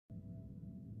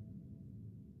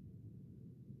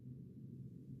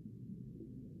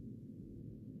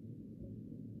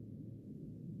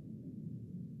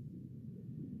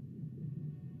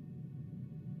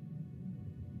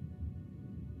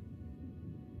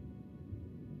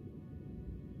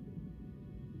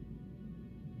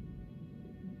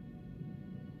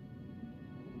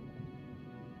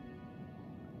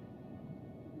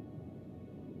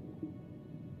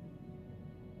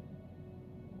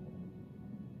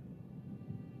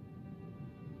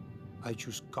I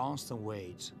choose constant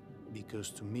weight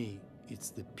because to me it's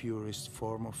the purest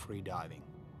form of free diving.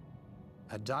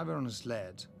 A diver on a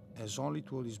sled has only to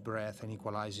hold his breath and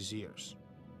equalize his ears.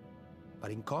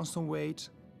 But in constant weight,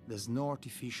 there's no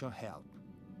artificial help.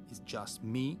 It's just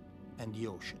me and the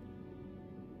ocean.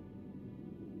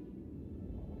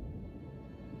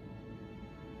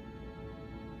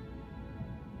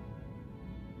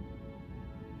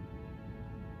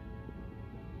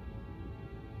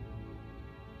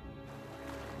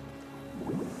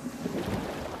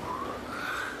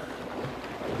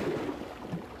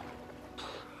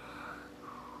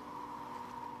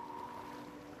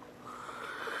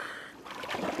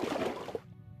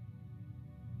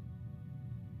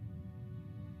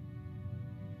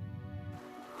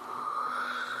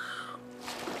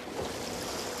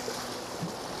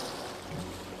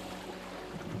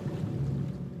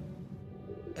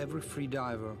 Every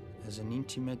freediver has an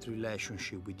intimate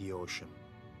relationship with the ocean.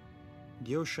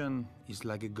 The ocean is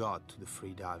like a god to the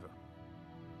freediver.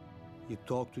 You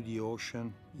talk to the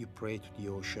ocean, you pray to the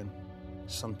ocean.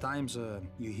 Sometimes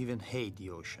you even hate the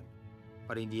ocean.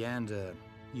 But in the end,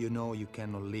 you know you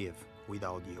cannot live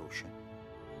without the ocean.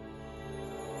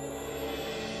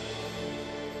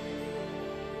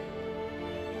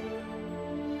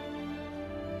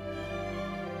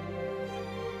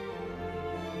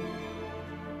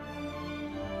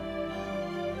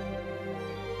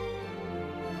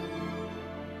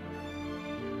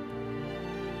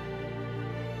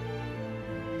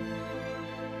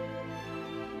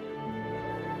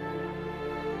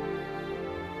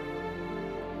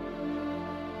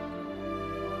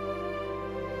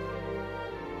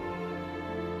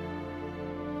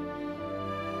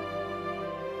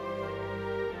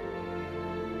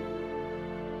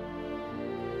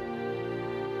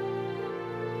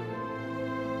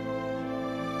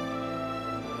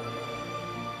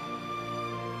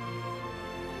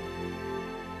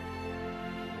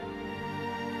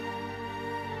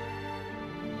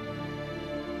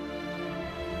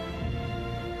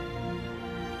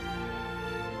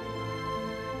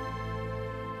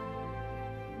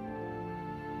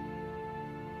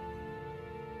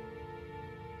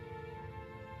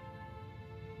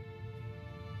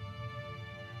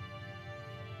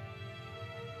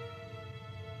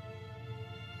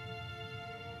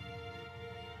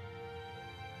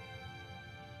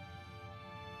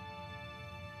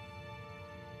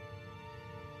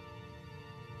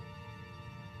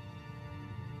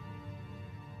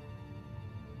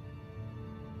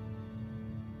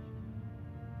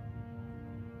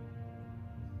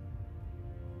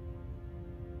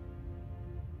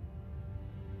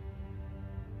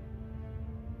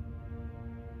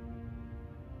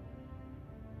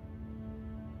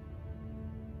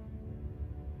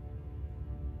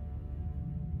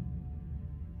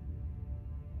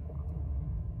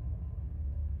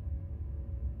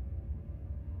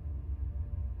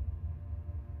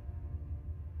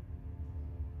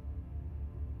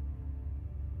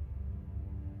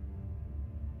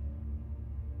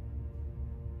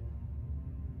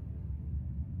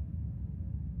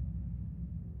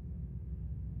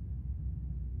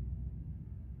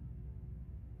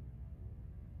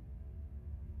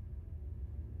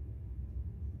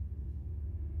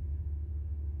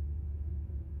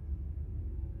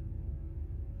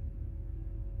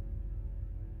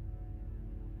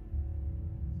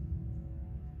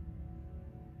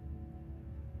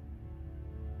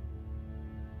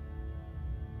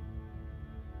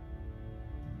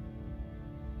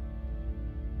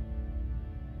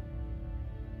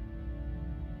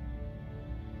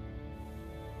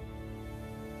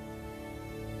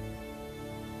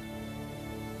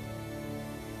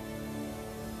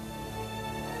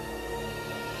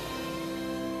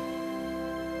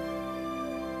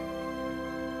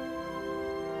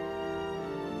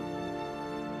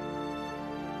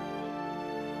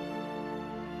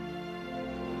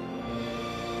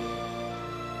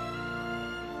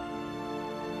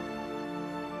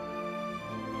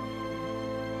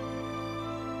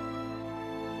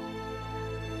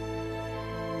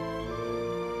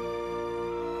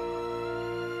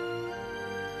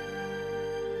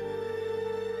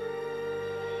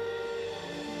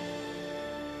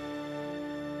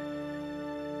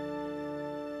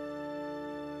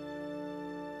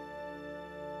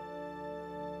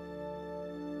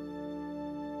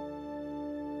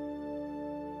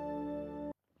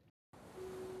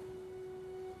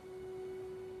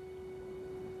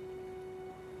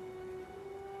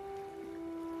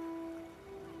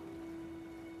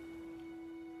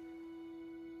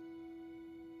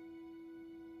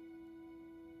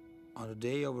 On the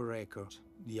day of a record,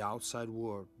 the outside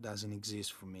world doesn't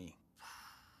exist for me.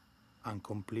 I'm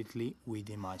completely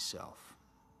within myself.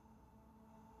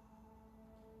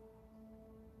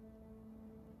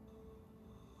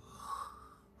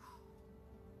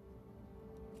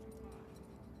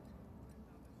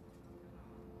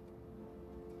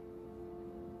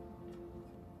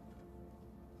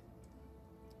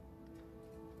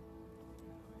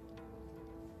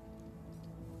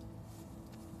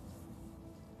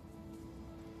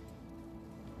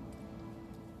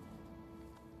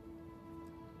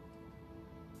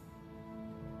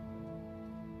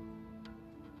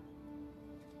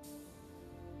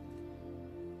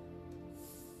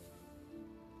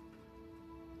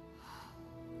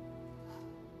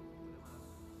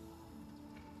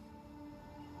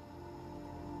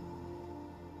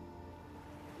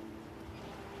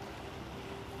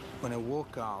 When I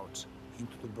walk out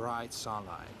into the bright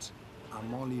sunlight,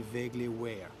 I'm only vaguely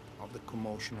aware of the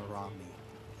commotion around me.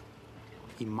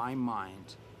 In my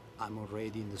mind, I'm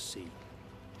already in the sea.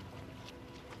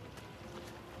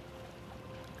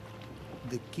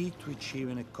 The key to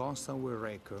achieving a constant wear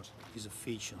record is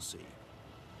efficiency.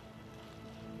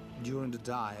 During the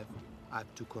dive, I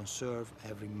have to conserve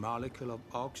every molecule of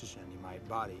oxygen in my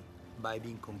body by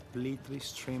being completely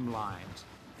streamlined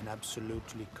and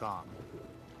absolutely calm.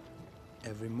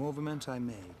 Every movement I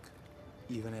make,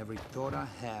 even every thought I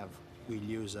have, will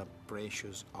use up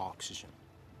precious oxygen.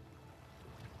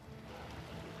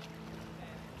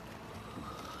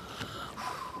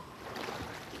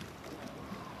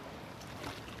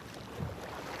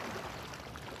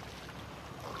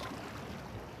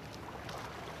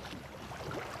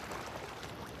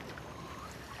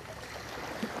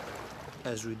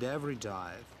 As with every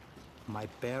dive, my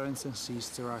parents and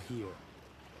sister are here,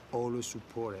 always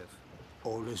supportive,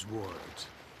 always worried.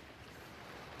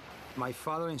 My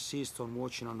father insists on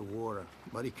watching on the water,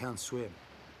 but he can't swim.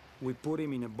 We put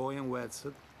him in a buoyant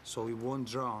wetsuit so he won't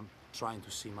drown trying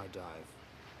to see my dive.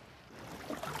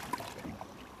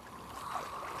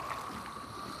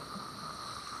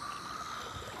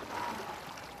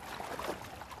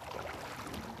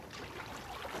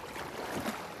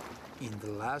 In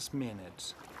the last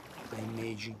minutes, I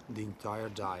imagine the entire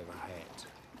dive ahead.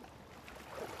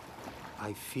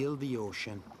 I feel the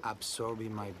ocean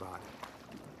absorbing my body.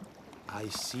 I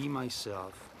see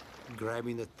myself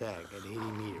grabbing the tag at 80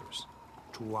 meters,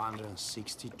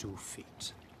 262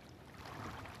 feet.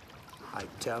 I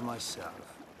tell myself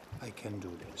I can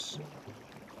do this.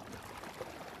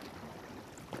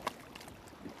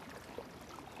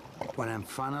 When I'm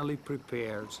finally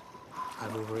prepared,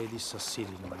 I've already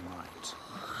succeeded in my mind.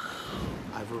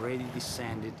 I've already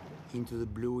descended into the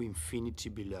blue infinity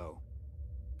below.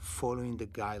 Following the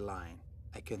guideline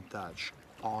I can touch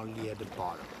only at the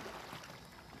bottom.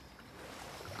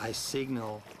 I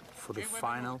signal for the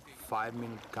final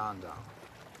 5-minute countdown.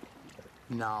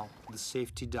 Now the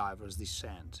safety divers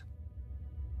descend.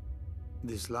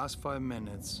 These last 5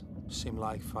 minutes seem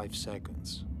like 5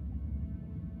 seconds.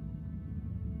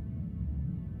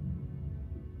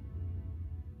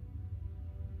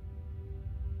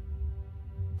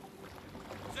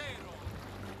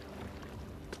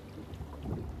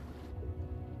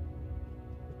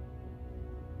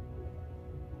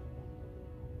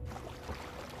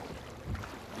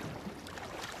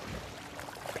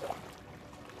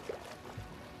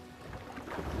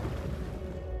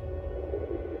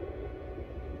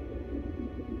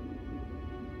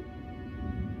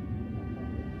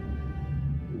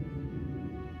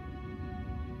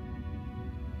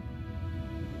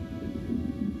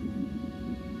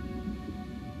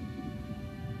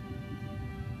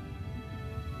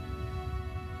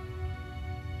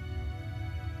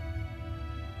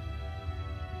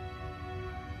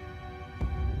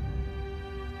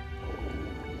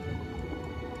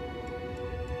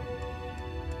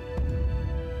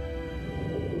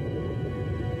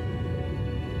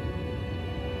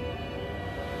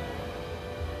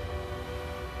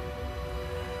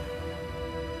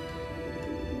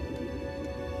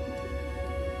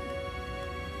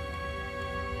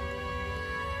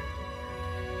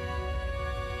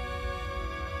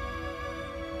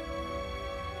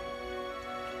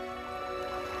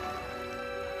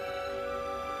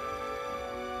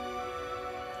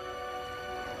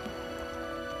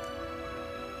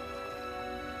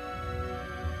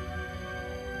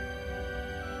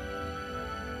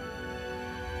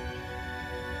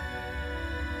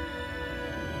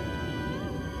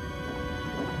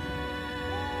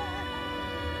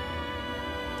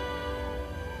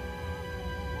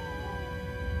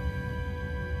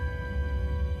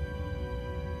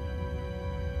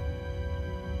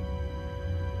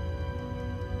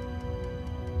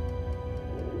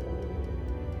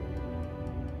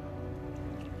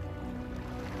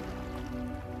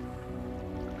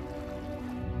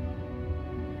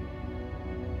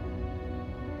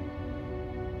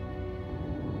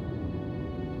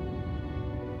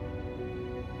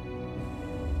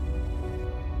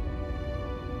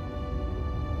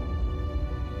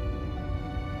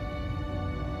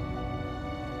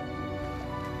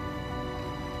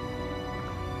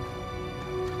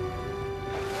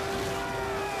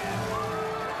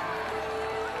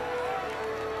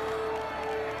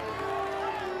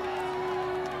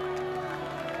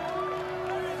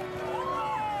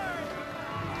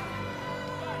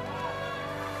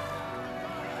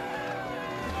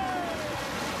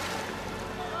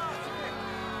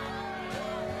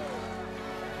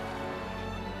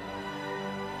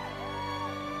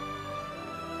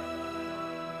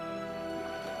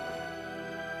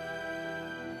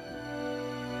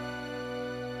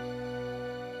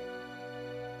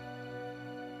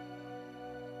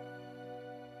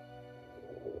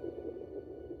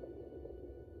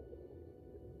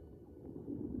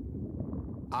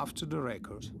 After the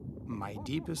record, my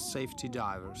deepest safety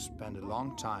divers spend a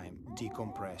long time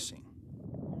decompressing.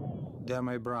 They're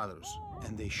my brothers,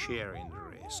 and they share in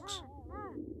the risks.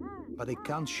 But they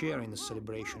can't share in the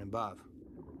celebration above.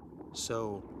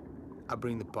 So I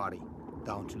bring the party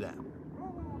down to them.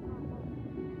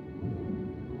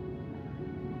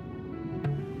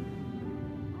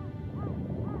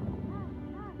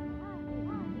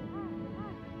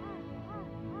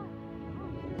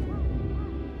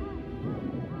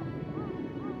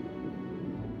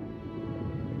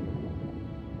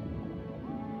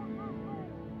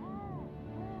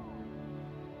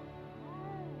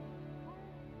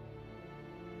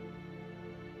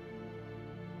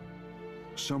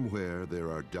 Somewhere there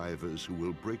are divers who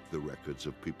will break the records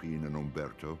of Pipin and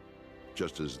Umberto,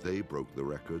 just as they broke the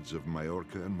records of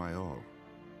Majorca and Mayol.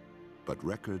 But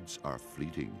records are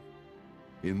fleeting.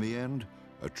 In the end,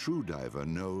 a true diver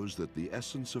knows that the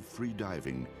essence of free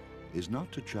diving is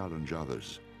not to challenge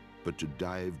others, but to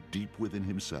dive deep within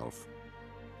himself,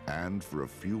 and for a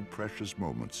few precious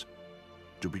moments,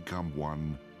 to become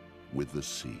one with the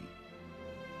sea.